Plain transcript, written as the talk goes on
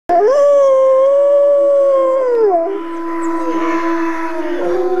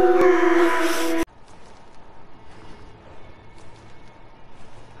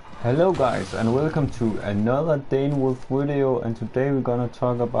Hello guys, and welcome to another Danewolf video, and today we're gonna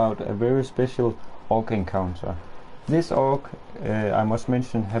talk about a very special orc encounter. This orc, I must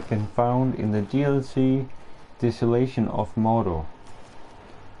mention, have been found in the DLC Desolation of Mordor.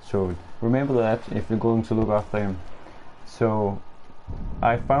 So remember that if you're going to look after him. So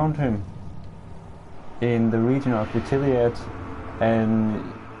I found him in the region of Vitiliad,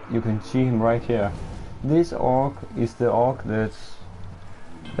 and you can see him right here. This orc is the orc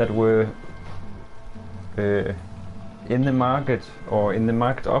that were in the market, or in the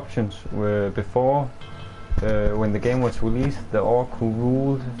market options, were before when the game was released. The orc who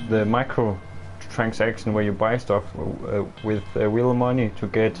ruled the microtransaction, where you buy stuff with real money to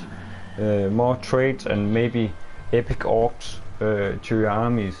get more trades and maybe epic orcs to your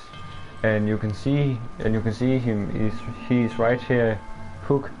armies. And you can see him. He's right here,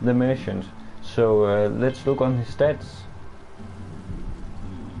 Hook the Merchant. So let's look on his stats.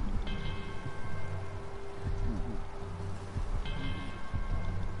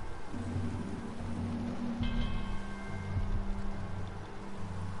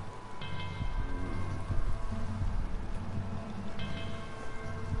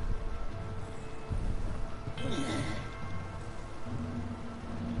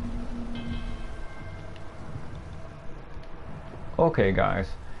 Okay guys,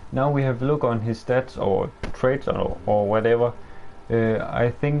 now we have a look on his stats or traits or whatever. I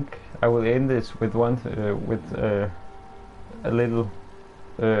think I will end this with a little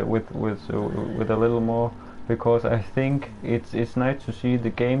more, because I think it's nice to see the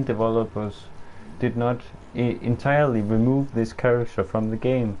game developers did not entirely remove this character from the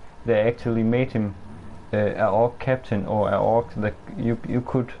game. They actually made him an orc captain, or an orc that you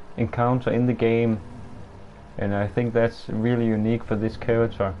could encounter in the game. And I think that's really unique for this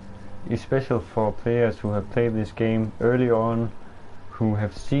character, especially for players who have played this game early on, who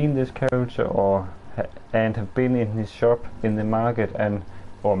have seen this character and have been in his shop in the market,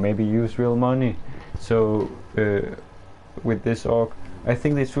 or maybe use real money. So with this orc, I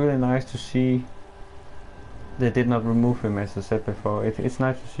think it's really nice to see they did not remove him, as I said before. It's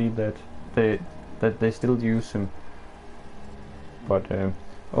nice to see that they still use him. But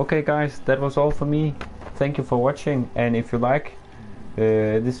okay guys, that was all for me. Thank you for watching, and if you like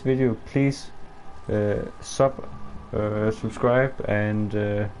this video, please subscribe,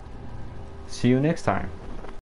 and see you next time.